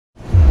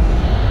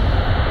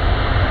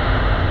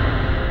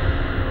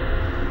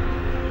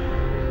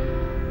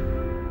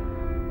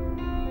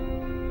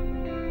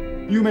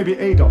You may be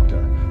a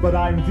doctor, but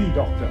I'm the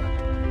doctor.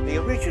 The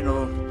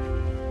original,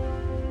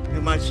 you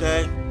might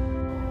say.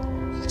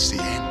 It's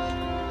the end.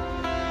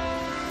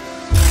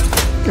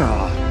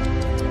 God.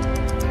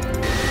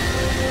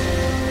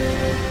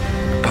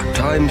 But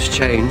times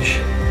change,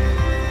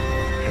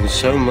 and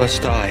so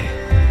must I.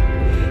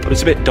 But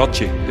it's a bit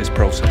dodgy, this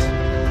process.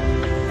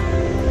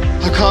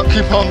 I can't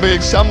keep on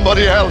being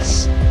somebody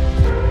else.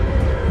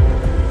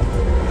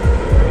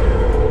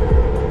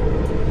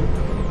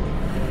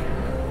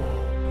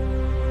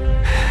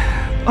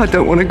 I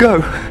don't want to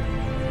go.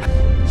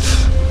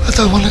 I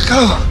don't want to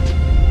go.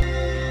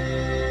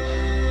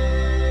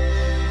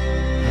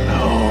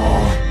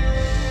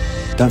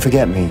 No. Don't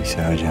forget me,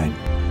 Sarah Jane.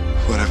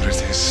 Whatever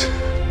it is,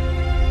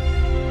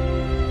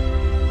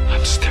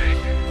 I'm staying.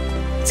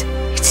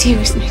 It's you,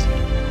 isn't it?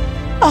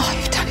 Oh,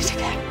 you've done it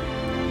again.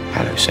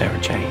 Hello, Sarah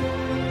Jane.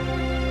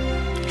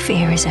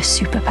 Fear is a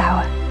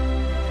superpower.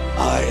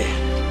 I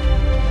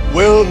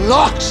will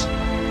not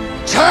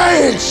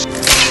change!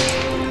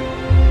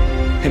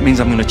 It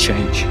means I'm going to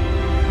change.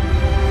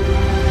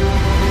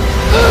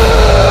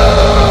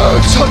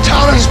 So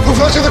talents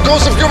reversing the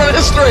course of human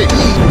history!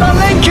 The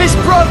link is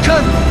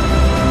broken!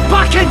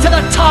 Back into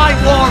the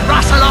time war,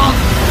 Rassilon!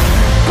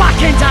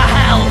 Back into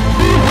hell!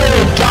 We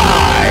will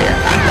die,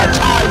 and the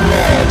Time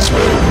Lords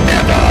will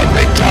never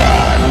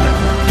return!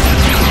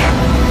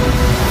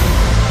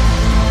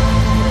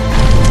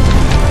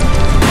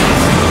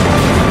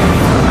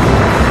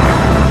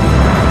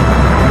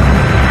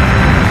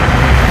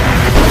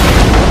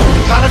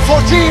 Planet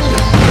 14!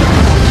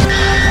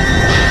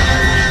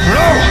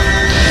 No!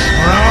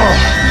 No!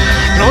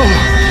 No!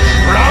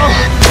 No!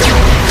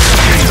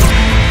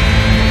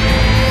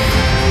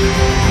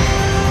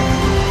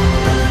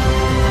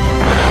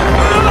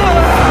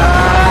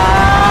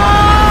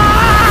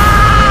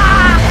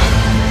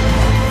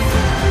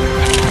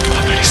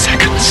 How many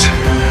seconds?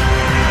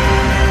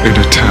 In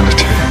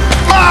eternity.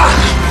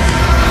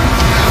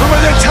 And when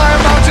the entire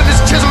mountain is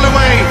chiseled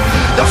away,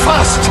 the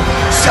first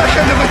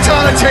second of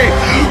eternity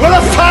will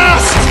have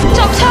passed!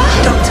 Doctor?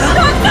 Doctor?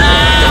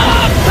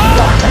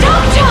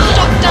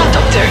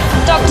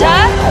 Doctor?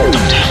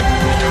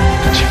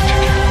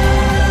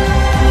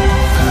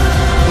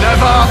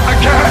 Never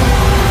again!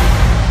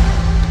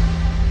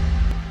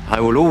 I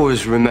will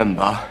always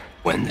remember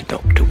when the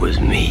doctor was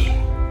me.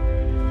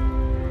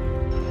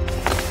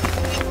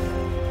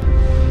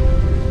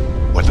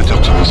 When the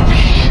doctor was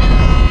me.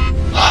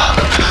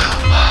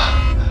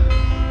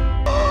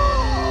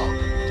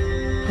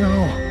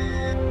 No.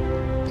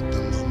 But the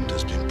moment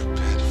has been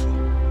prepared for.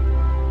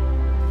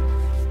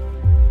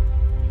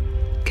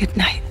 Good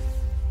night.